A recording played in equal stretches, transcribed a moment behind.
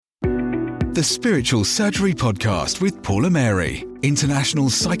The Spiritual Surgery Podcast with Paula Mary, international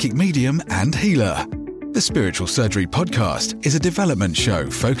psychic medium and healer. The Spiritual Surgery Podcast is a development show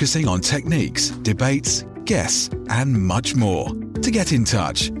focusing on techniques, debates, guests, and much more. To get in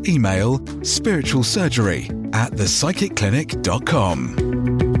touch, email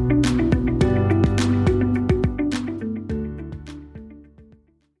spiritualsurgery@thepsychicclinic.com.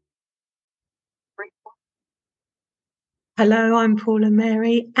 Hello, I'm Paula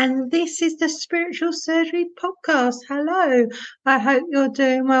Mary, and this is the Spiritual Surgery Podcast. Hello, I hope you're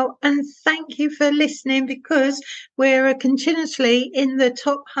doing well, and thank you for listening, because we're continuously in the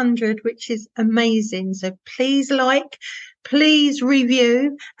top 100, which is amazing. So please like, please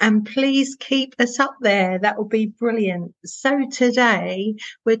review, and please keep us up there. That will be brilliant. So today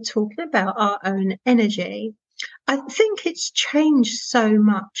we're talking about our own energy. I think it's changed so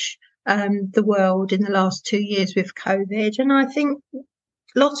much, the world in the last 2 years with COVID. And I think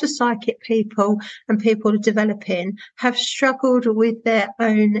lots of psychic people and people developing have struggled with their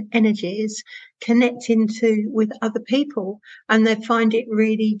own energies, connecting with other people, and they find it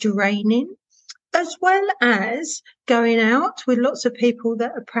really draining, as well as going out with lots of people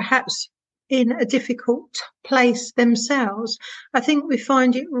that are perhaps in a difficult place themselves. I think we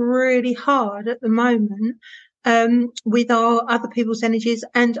find it really hard at the moment with our other people's energies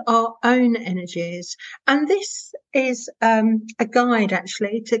and our own energies. And this is a guide,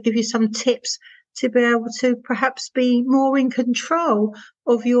 actually, to give you some tips to be able to perhaps be more in control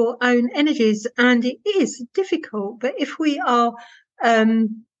of your own energies. And it is difficult, but if we are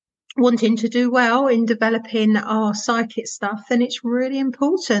wanting to do well in developing our psychic stuff, then it's really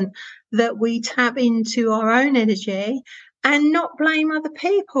important that we tap into our own energy and not blame other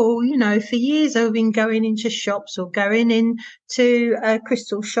people. You know, for years I've been going into shops or going into a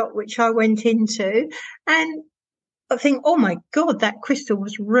crystal shop, which I went into, and I think, oh my God, that crystal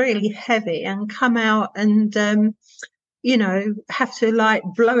was really heavy, and come out and, have to like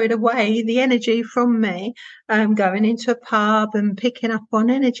blow it away, the energy from me, going into a pub and picking up on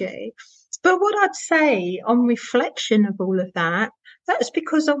energy. But what I'd say on reflection of all of that's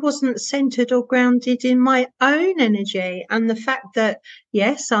because I wasn't centered or grounded in my own energy. And the fact that,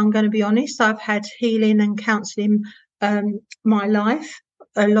 yes, I'm going to be honest, I've had healing and counseling my life,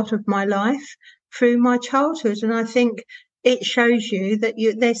 a lot of my life, through my childhood. And I think it shows you that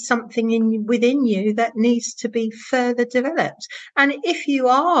there's something within you that needs to be further developed. And if you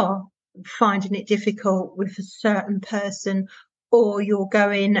are finding it difficult with a certain person, or you're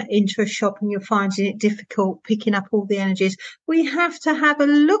going into a shop and you're finding it difficult picking up all the energies, we have to have a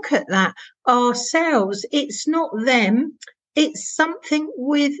look at that ourselves. It's not them. It's something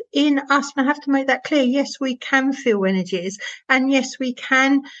within us. And I have to make that clear. Yes, we can feel energies. And yes, we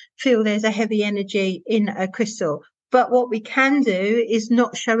can feel there's a heavy energy in a crystal. But what we can do is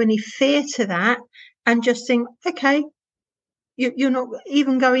not show any fear to that and just think, okay, you're not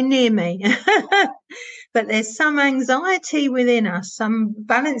even going near me. But there's some anxiety within us, some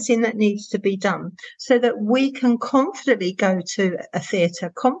balancing that needs to be done, so that we can confidently go to a theatre,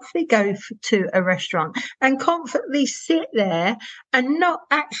 confidently go to a restaurant, and confidently sit there and not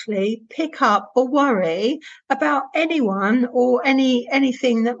actually pick up or worry about anyone or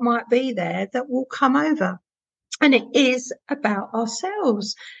anything that might be there that will come over. And it is about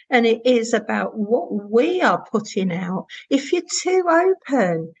ourselves, and it is about what we are putting out. If you're too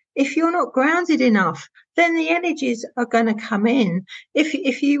open, if you're not grounded enough, then the energies are going to come in.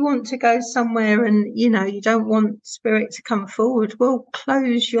 If you want to go somewhere and, you don't want spirit to come forward, well,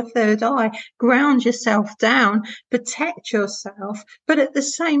 close your third eye, ground yourself down, protect yourself. But at the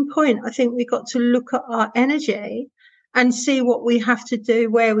same point, I think we've got to look at our energy and see what we have to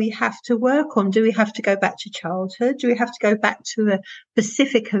do, where we have to work on. Do we have to go back to childhood? Do we have to go back to a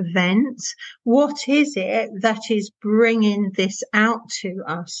specific event? What is it that is bringing this out to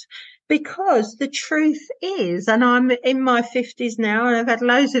us? Because the truth is, and I'm in my 50s now and I've had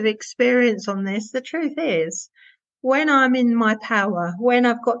loads of experience on this, the truth is, when I'm in my power, when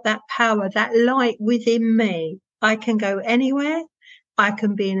I've got that power, that light within me, I can go anywhere. I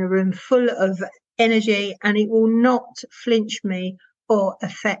can be in a room full of energy and it will not flinch me or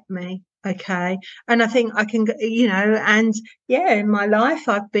affect me. Okay. And I think I can, in my life,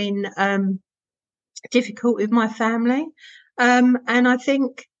 I've been difficult with my family. And I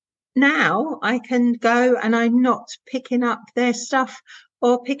think now I can go and I'm not picking up their stuff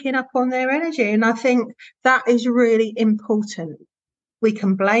or picking up on their energy. And I think that is really important. We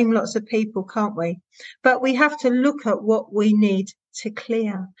can blame lots of people, can't we? But we have to look at what we need to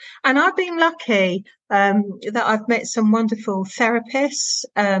clear. And I've been lucky that I've met some wonderful therapists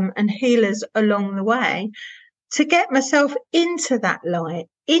and healers along the way to get myself into that light,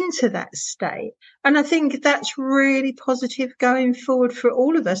 into that state. And I think that's really positive going forward for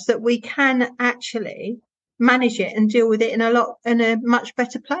all of us, that we can actually manage it and deal with it in a much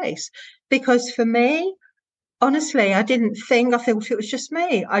better place. Because for me, honestly, I thought it was just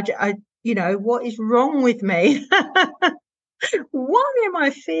me. What is wrong with me? Why am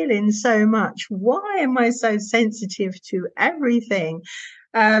I feeling so much? Why am I so sensitive to everything?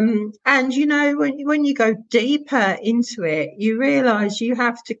 And when you go deeper into it, you realize you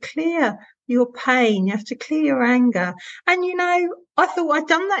have to clear your pain, you have to clear your anger. And I thought I'd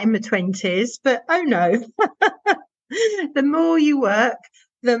done that in my 20s, but oh no. The more you work,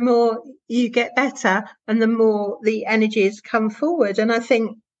 the more you get better, and the more the energies come forward. And I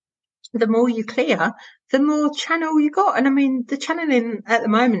think the more you clear, the more channel you got. And I mean, the channeling at the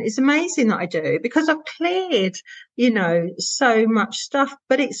moment is amazing that I do, because I've cleared, so much stuff,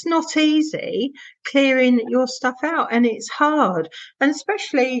 but it's not easy clearing your stuff out, and it's hard. And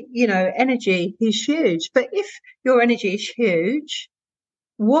especially, energy is huge. But if your energy is huge,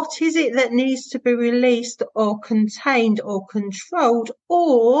 what is it that needs to be released or contained or controlled,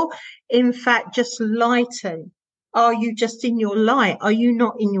 or in fact just lighten? Are you just in your light? Are you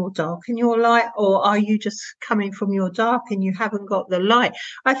not in your dark and your light? Or are you just coming from your dark and you haven't got the light?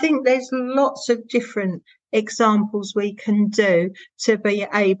 I think there's lots of different examples we can do to be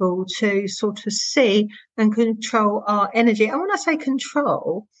able to sort of see and control our energy. And when I say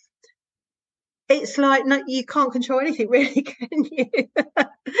control, it's like, no, you can't control anything, really, can you?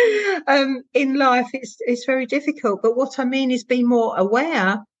 In life, it's very difficult. But what I mean is, be more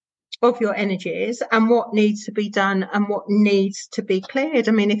aware of your energies and what needs to be done and what needs to be cleared.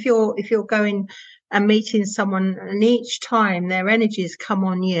 I mean, if you're going and meeting someone, and each time their energies come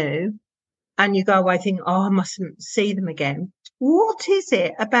on you, and you go away thinking, oh, I mustn't see them again. What is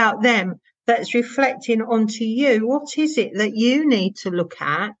it about them that's reflecting onto you? What is it that you need to look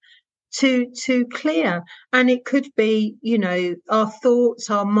at to clear? And it could be, our thoughts,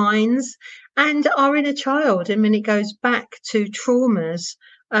 our minds, and our inner child. I mean, it goes back to traumas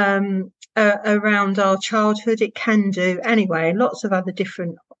around our childhood. It can do anyway, lots of other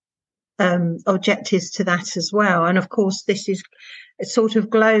different objectives to that as well. And of course, this is sort of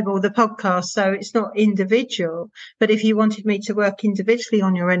global, the podcast, so it's not individual. But if you wanted me to work individually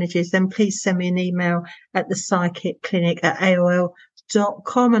on your energies, then please send me an email at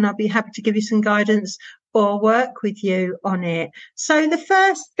thepsychicclinic@aol.com, and I'll be happy to give you some guidance or work with you on it. So the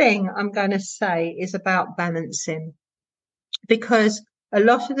first thing I'm going to say is about balancing, because a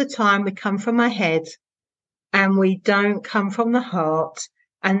lot of the time we come from our head and we don't come from the heart,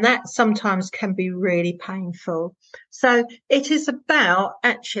 and that sometimes can be really painful. So it is about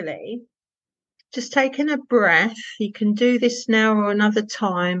actually just taking a breath. You can do this now or another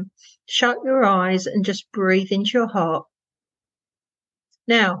time. Shut your eyes and just breathe into your heart.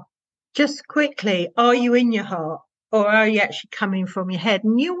 Now, just quickly, are you in your heart, or are you actually coming from your head?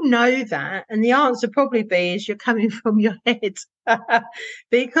 And you'll know that. And the answer probably is you're coming from your head,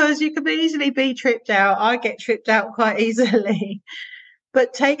 because you can easily be tripped out. I get tripped out quite easily.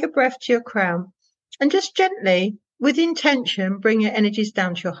 But take a breath to your crown and just gently, with intention, bring your energies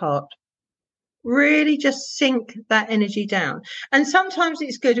down to your heart. Really just sink that energy down. And sometimes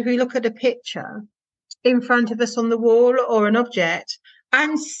it's good if we look at a picture in front of us on the wall or an object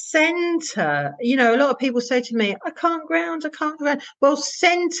and center. A lot of people say to me, I can't ground. Well,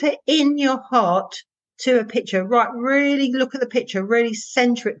 center in your heart to a picture, right? Really look at the picture, really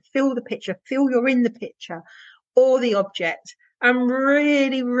center it, feel the picture, feel you're in the picture or the object. And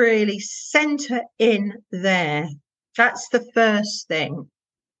really, really center in there. That's the first thing.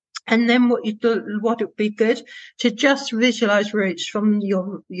 And then what would be good to just visualize roots from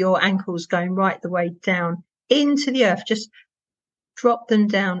your ankles going right the way down into the earth. Just drop them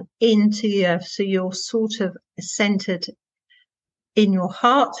down into the earth, so you're sort of centered in your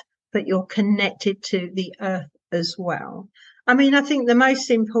heart, but you're connected to the earth as well. I mean, I think the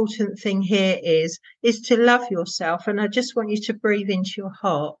most important thing here is to love yourself. And I just want you to breathe into your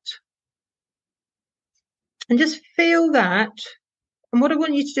heart and just feel that. And what I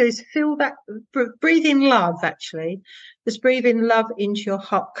want you to do is feel that, breathe in love, actually. Just breathe in love into your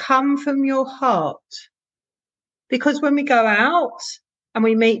heart. Come from your heart. Because when we go out and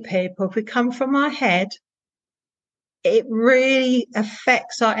we meet people, if we come from our head, it really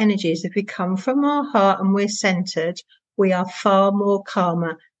affects our energies. If we come from our heart and we're centered, we are far more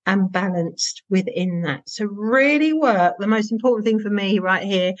calmer and balanced within that. So really work. The most important thing for me right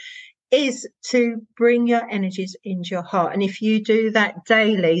here is to bring your energies into your heart. And if you do that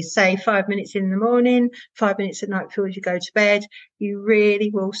daily, say 5 minutes in the morning, 5 minutes at night before you go to bed, you really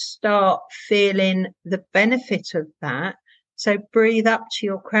will start feeling the benefit of that. So breathe up to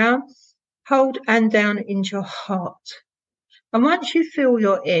your crown, hold and down into your heart. And once you feel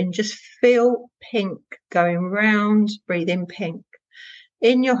you're in, just feel pink going round, breathe in pink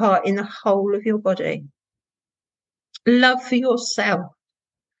in your heart, in the whole of your body. Love for yourself,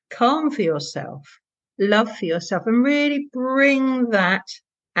 calm for yourself, love for yourself, and really bring that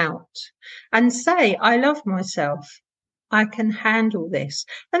out and say, I love myself. I can handle this.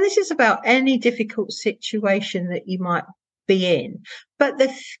 And this is about any difficult situation that you might be in. But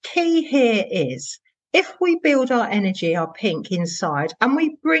the key here is, if we build our energy, our pink inside, and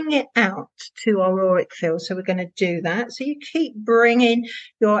we bring it out to our auric field, so we're going to do that. So you keep bringing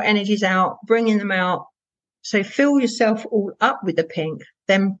your energies out, bringing them out. So fill yourself all up with the pink,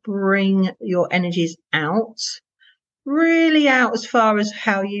 then bring your energies out, really out as far as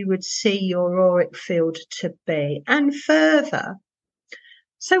how you would see your auric field to be, and further.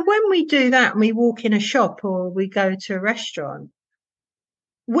 So when we do that and we walk in a shop or we go to a restaurant,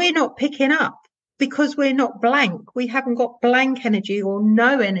 we're not picking up because we're not blank. We haven't got blank energy or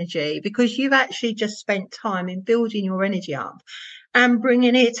no energy, because you've actually just spent time in building your energy up and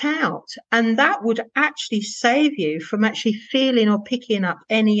bringing it out. And that would actually save you from actually feeling or picking up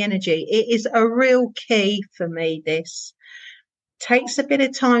any energy. It is a real key for me. This takes a bit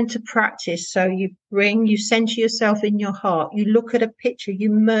of time to practice. So you center yourself in your heart, you look at a picture, you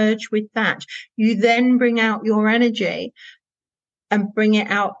merge with that, you then bring out your energy and bring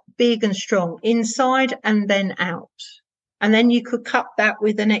it out big and strong inside and then out. And then you could cup that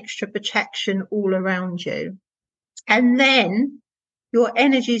with an extra protection all around you. And then your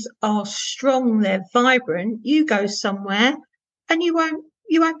energies are strong, they're vibrant. You go somewhere and you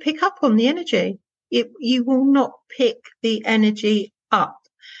won't pick up on the energy. You will not pick the energy up.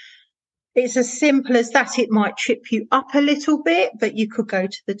 It's as simple as that. It might trip you up a little bit, but you could go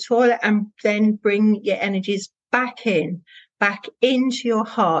to the toilet and then bring your energies back into your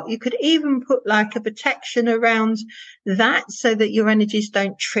heart. You could even put like a protection around that so that your energies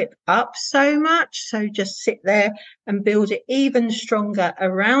don't trip up so much. So just sit there and build it even stronger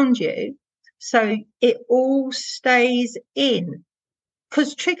around you, so it all stays in.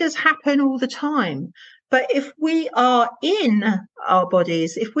 Because triggers happen all the time. But if we are in our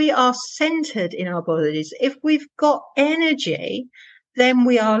bodies, if we are centered in our bodies, if we've got energy, then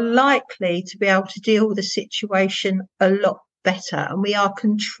we are likely to be able to deal with the situation a lot better, and we are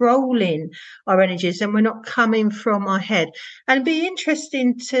controlling our energies, and we're not coming from our head. And it'd be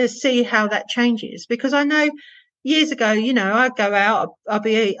interesting to see how that changes, because I know years ago, I'd go out, I'll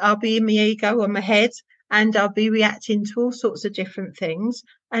be in my ego or my head, and I'll be reacting to all sorts of different things.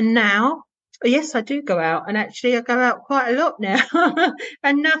 And now, yes, I do go out, and actually I go out quite a lot now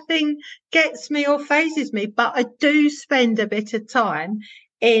and nothing gets me or phases me. But I do spend a bit of time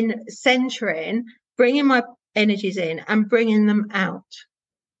in centering, bringing my energies in and bringing them out.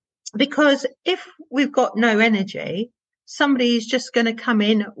 Because if we've got no energy, somebody is just going to come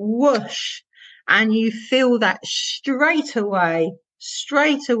in, whoosh, and you feel that straight away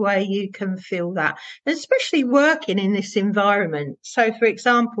you can feel that, especially working in this environment. So for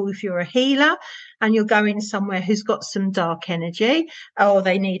example, if you're a healer and you're going somewhere who's got some dark energy, or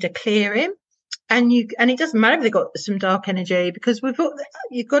they need a clearing, and it doesn't matter if they've got some dark energy, because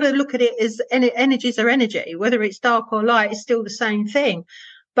you've got to look at it as energies are energy, whether it's dark or light, it's still the same thing.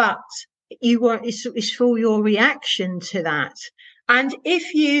 But it's for your reaction to that. And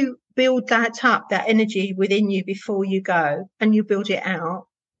if you build that up, that energy within you before you go, and you build it out,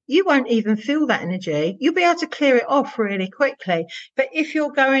 you won't even feel that energy. You'll be able to clear it off really quickly. But if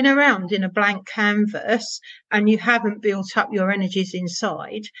you're going around in a blank canvas and you haven't built up your energies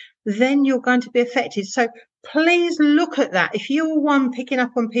inside, then you're going to be affected. So please look at that. If you're one picking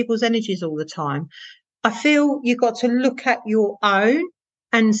up on people's energies all the time, I feel you've got to look at your own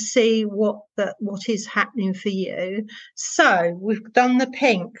and see what is happening for you. So we've done the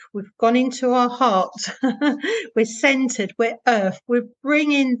pink, we've gone into our heart, we're centered, we're earth, we're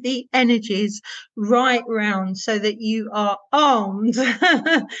bringing the energies right round so that you are armed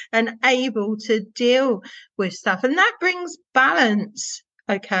and able to deal with stuff. And that brings balance,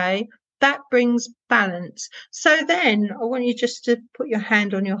 okay? That brings balance. So then I want you just to put your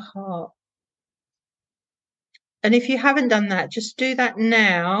hand on your heart. And if you haven't done that, just do that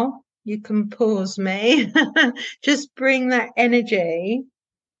now. You can pause me. Just bring that energy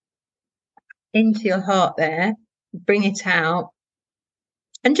into your heart there. Bring it out.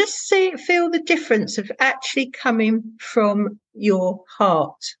 And just feel the difference of actually coming from your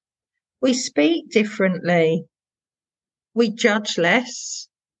heart. We speak differently. We judge less.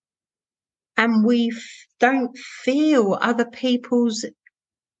 And we don't feel other people's,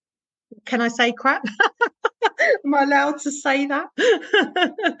 can I say crap? Am I allowed to say that?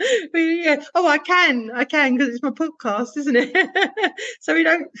 But yeah. Oh, I can, because it's my podcast, isn't it? So we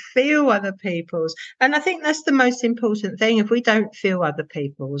don't feel other people's. And I think that's the most important thing. If we don't feel other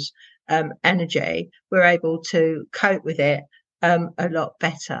people's energy, we're able to cope with it a lot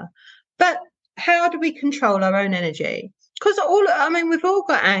better. But how do we control our own energy? Because we've all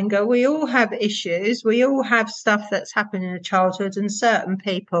got anger, we all have issues, we all have stuff that's happened in a childhood, and certain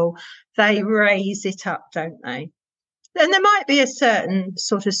people, they raise it up, don't they? And there might be a certain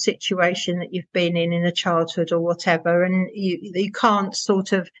sort of situation that you've been in a childhood or whatever, and you can't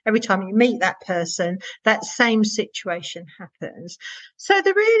sort of, every time you meet that person, that same situation happens. So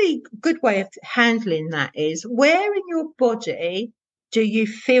the really good way of handling that is, where in your body do you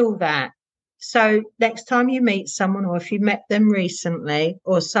feel that? So next time you meet someone, or if you met them recently,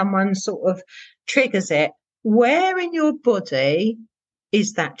 or someone sort of triggers it, where in your body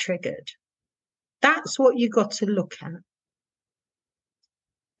is that triggered? That's what you got to look at.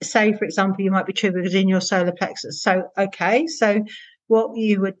 Say, for example, you might be triggered in your solar plexus. So what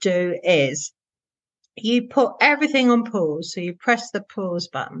you would do is you put everything on pause. So you press the pause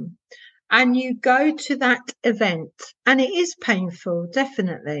button and you go to that event, and it is painful,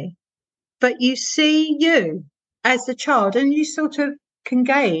 definitely. But you see you as the child, and you sort of can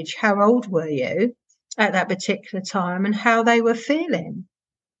gauge how old were you at that particular time and how they were feeling.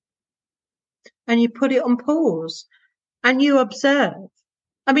 And you put it on pause and you observe.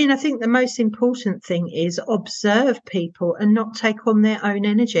 I think the most important thing is observe people and not take on their own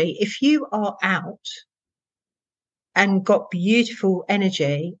energy. If you are out and got beautiful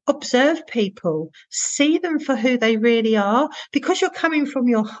energy, observe people, see them for who they really are. Because you're coming from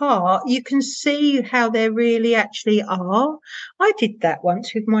your heart, you can see how they really actually are. I did that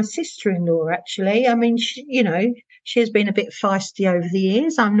once with my sister-in-law, actually. She has been a bit feisty over the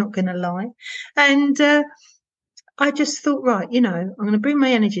years, I'm not going to lie. And I just thought, right, I'm going to bring my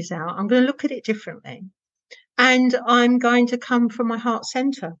energies out. I'm going to look at it differently. And I'm going to come from my heart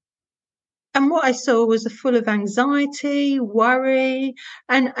center. And what I saw was full of anxiety, worry,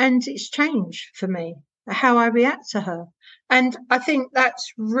 and it's changed for me, how I react to her. And I think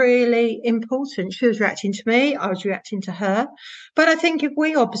that's really important. She was reacting to me, I was reacting to her. But I think if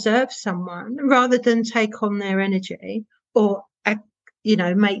we observe someone, rather than take on their energy or,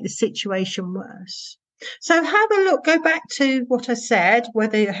 make the situation worse. So have a look, go back to what I said,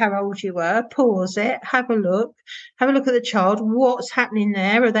 how old you were, pause it, have a look at the child. What's happening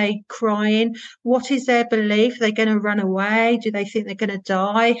there? Are they crying? What is their belief? Are they going to run away? Do they think they're going to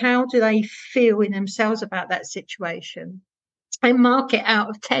die? How do they feel in themselves about that situation? And mark it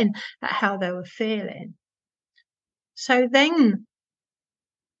out of 10 at how they were feeling. So then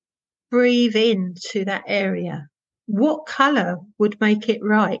breathe into that area. What colour would make it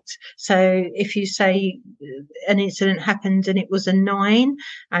right? So if you say an incident happened and it was a 9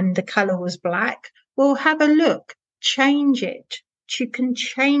 and the colour was black, well, have a look, change it. You can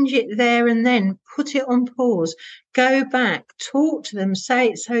change it there and then, put it on pause, go back, talk to them, say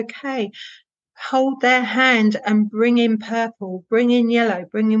it's okay. Hold their hand and bring in purple, bring in yellow,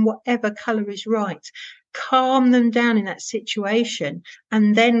 bring in whatever colour is right. Calm them down in that situation,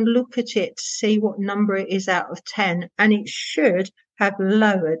 and then look at it to see what number it is out of 10, and it should have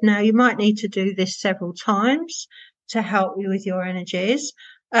lowered. Now, you might need to do this several times to help you with your energies,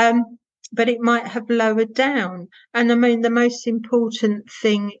 but it might have lowered down. And the most important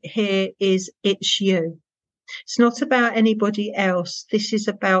thing here is it's you. It's not about anybody else. This is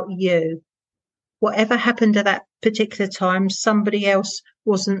about you. Whatever happened at that particular time, somebody else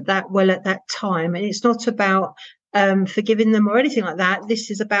wasn't that well at that time. And it's not about forgiving them or anything like that.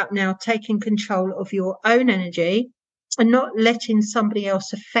 This is about now taking control of your own energy and not letting somebody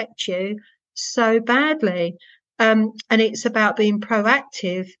else affect you so badly. And it's about being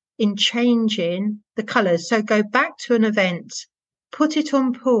proactive in changing the colours. So go back to an event, put it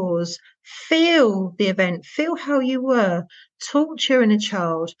on pause, feel the event, feel how you were, talk to your inner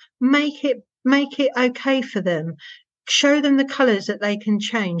child, make it okay for them. Show them the colours that they can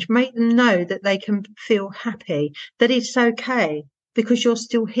change. Make them know that they can feel happy, that it's okay because you're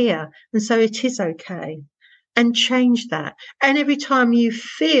still here. And so it is okay. And change that. And every time you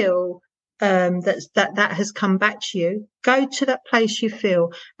feel that has come back to you, go to that place you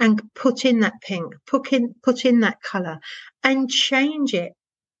feel and put in that pink, put in that colour and change it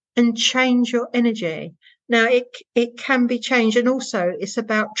and change your energy. Now, it can be changed, and also it's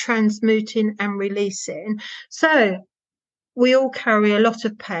about transmuting and releasing. So we all carry a lot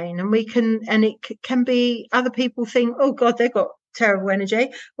of pain, and it can be, other people think, oh God, they've got terrible energy,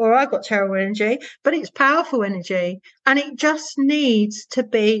 or I got terrible energy, but it's powerful energy, and it just needs to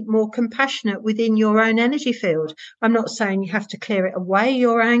be more compassionate within your own energy field. I'm not saying you have to clear it away,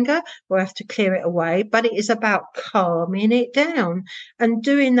 your anger, or have to clear it away, but it is about calming it down and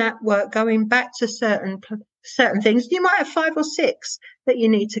doing that work, going back to certain things. You might have 5 or 6 that you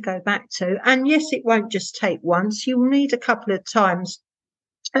need to go back to, and yes, it won't just take once. You'll need a couple of times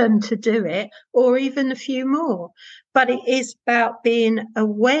to do it, or even a few more. But it is about being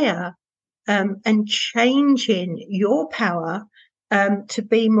aware and changing your power to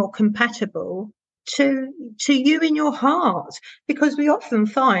be more compatible to you in your heart. Because we often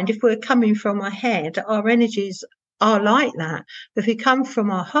find if we're coming from our head, our energies are like that. If we come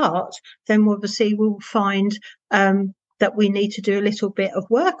from our heart, then obviously we'll find that we need to do a little bit of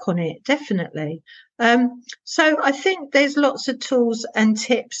work on it, definitely. So I think there's lots of tools and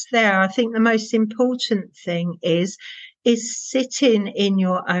tips there. I think the most important thing is sitting in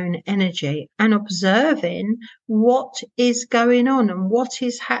your own energy and observing what is going on and what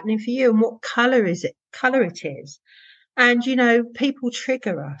is happening for you and what color it is. And, people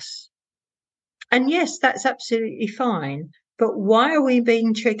trigger us. And yes, that's absolutely fine. But why are we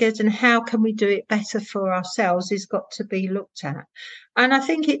being triggered and how can we do it better for ourselves is got to be looked at. And I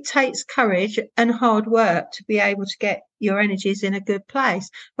think it takes courage and hard work to be able to get your energies in a good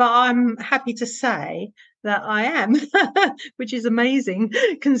place. But I'm happy to say that I am, which is amazing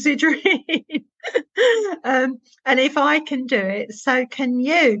considering. And if I can do it, so can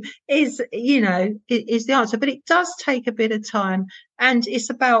you, is the answer. But it does take a bit of time, and it's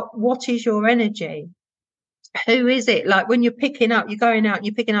about what is your energy. Who is it? Like when you're picking up, you're going out and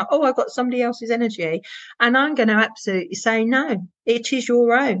you're picking up, oh, I've got somebody else's energy. And I'm going to absolutely say, no, it is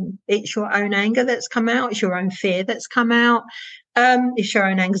your own. It's your own anger that's come out. It's your own fear that's come out. It's your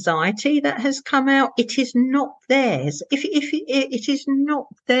own anxiety that has come out. It is not theirs. If it is not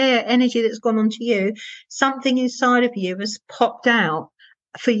their energy that's gone onto you, something inside of you has popped out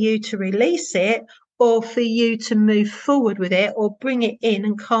for you to release it or for you to move forward with it or bring it in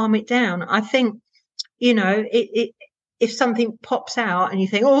and calm it down. I think, if something pops out and you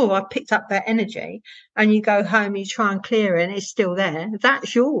think, oh, I picked up that energy, and you go home, you try and clear it and it's still there,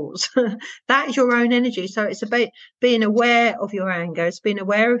 that's yours. That's your own energy. So it's about being aware of your anger, it's being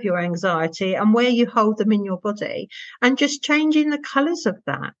aware of your anxiety and where you hold them in your body and just changing the colours of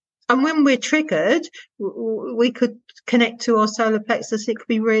that. And when we're triggered, we could connect to our solar plexus. It could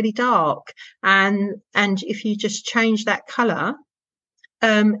be really dark. And if you just change that colour,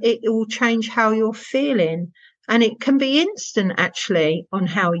 it will change how you're feeling, and it can be instant actually on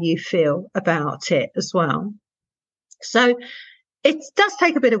how you feel about it as well. So it does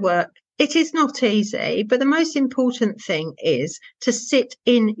take a bit of work. It is not easy, but the most important thing is to sit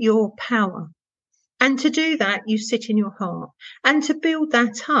in your power. And to do that, you sit in your heart. And to build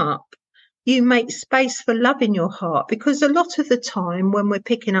that up, you make space for love in your heart, because a lot of the time when we're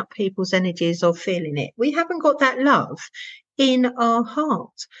picking up people's energies or feeling it, we haven't got that love in our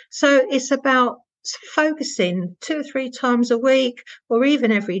heart. So it's about focusing 2 or 3 times a week or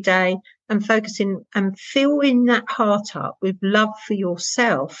even every day and focusing and filling that heart up with love for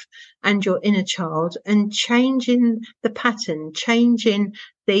yourself and your inner child and changing the pattern, changing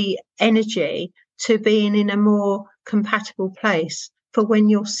the energy to being in a more compatible place for when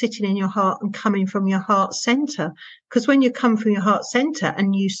you're sitting in your heart and coming from your heart center. Because when you come from your heart center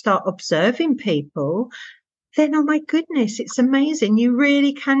and you start observing people, then, oh my goodness, it's amazing. You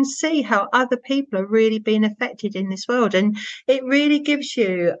really can see how other people are really being affected in this world. And it really gives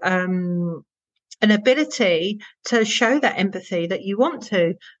you an ability to show that empathy that you want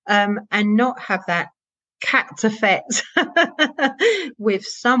to, and not have that cat effect with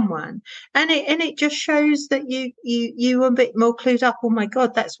someone. And it just shows that you are a bit more clued up. Oh my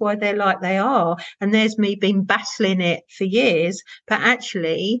God, that's why they're like they are. And there's me been battling it for years, but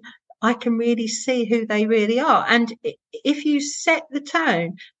actually I can really see who they really are. And if you set the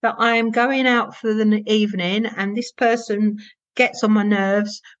tone that I am going out for the evening and this person gets on my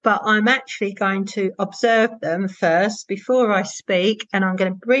nerves, but I'm actually going to observe them first before I speak, and I'm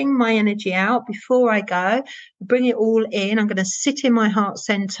going to bring my energy out before I go, bring it all in. I'm going to sit in my heart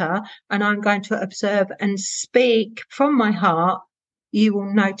center and I'm going to observe and speak from my heart. You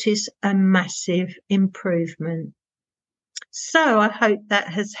will notice a massive improvement. So I hope that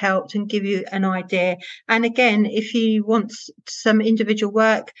has helped and give you an idea. And again, if you want some individual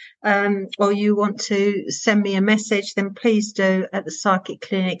work, or you want to send me a message, then please do at the Psychic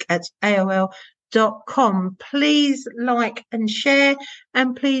Clinic at AOL.com. Please like and share,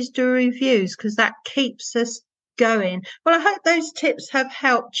 and please do reviews, because that keeps us going. Well, I hope those tips have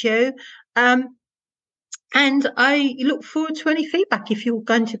helped you. And I look forward to any feedback. If you're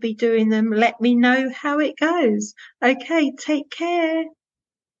going to be doing them, let me know how it goes. Okay, take care.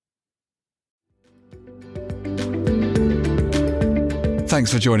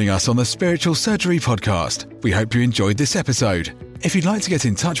 Thanks for joining us on the Spiritual Surgery Podcast. We hope you enjoyed this episode. If you'd like to get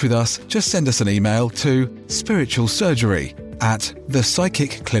in touch with us, just send us an email to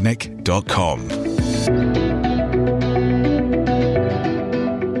spiritualsurgery@thepsychicclinic.com.